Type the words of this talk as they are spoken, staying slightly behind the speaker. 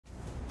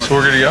So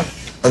we're good to go?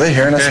 Are they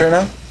hearing us right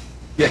now?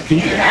 Yeah, can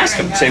you ask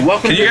them? Say,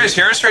 welcome. Can you guys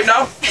hear us right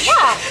now? Yeah.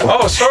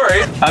 Oh,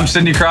 sorry. I'm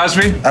Sidney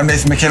Crosby, I'm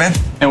Nathan MacKinnon.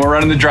 and we're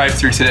running the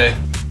drive-thru today.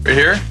 Right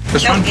here?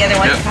 This one? The other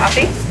one's Yep.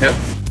 coffee. Yep.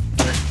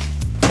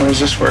 How does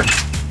this work?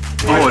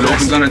 Oh, it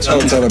opens on its Oh,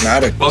 own. it's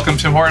automatic. Welcome,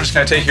 Tim Hortons.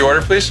 Can I take your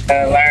order, please?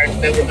 A large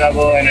double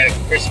double and a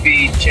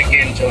crispy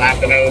chicken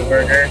jalapeno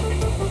burger.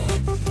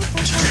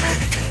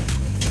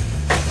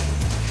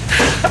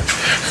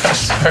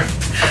 Sorry.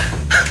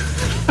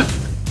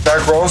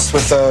 Dark roast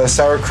with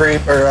sour cream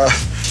or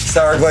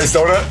sour glazed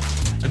donut.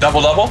 A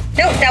double-double?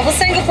 No, double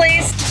single,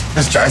 please.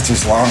 This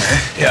drive-thru's long,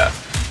 eh? Yeah.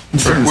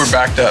 We're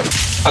backed up.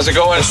 How's it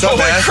going? What's up,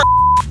 man?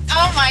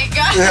 Oh my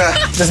god.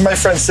 Yeah, this is my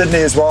friend Sidney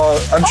as well.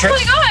 Oh my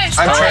gosh.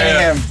 I'm training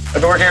yeah. him. I've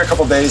been working here a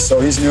couple days,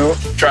 so he's new.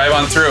 Drive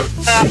on through.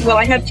 Well,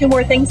 I have 2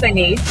 more things I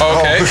need. Okay.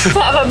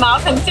 I have a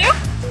muffin too.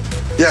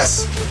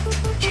 Yes.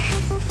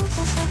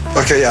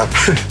 Okay, yeah.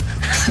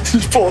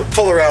 Just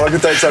pull around. I'll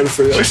get that excited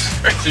for you.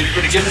 So you're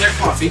going to give them their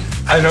coffee.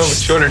 I know, but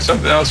she ordered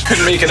something else.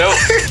 Couldn't make it out.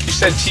 You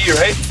said tea,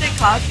 right? I said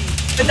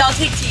coffee. But I'll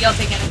take tea. I'll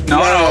take it. No,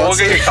 we'll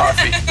get you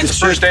coffee. It's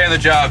the first day on the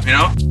job, you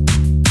know?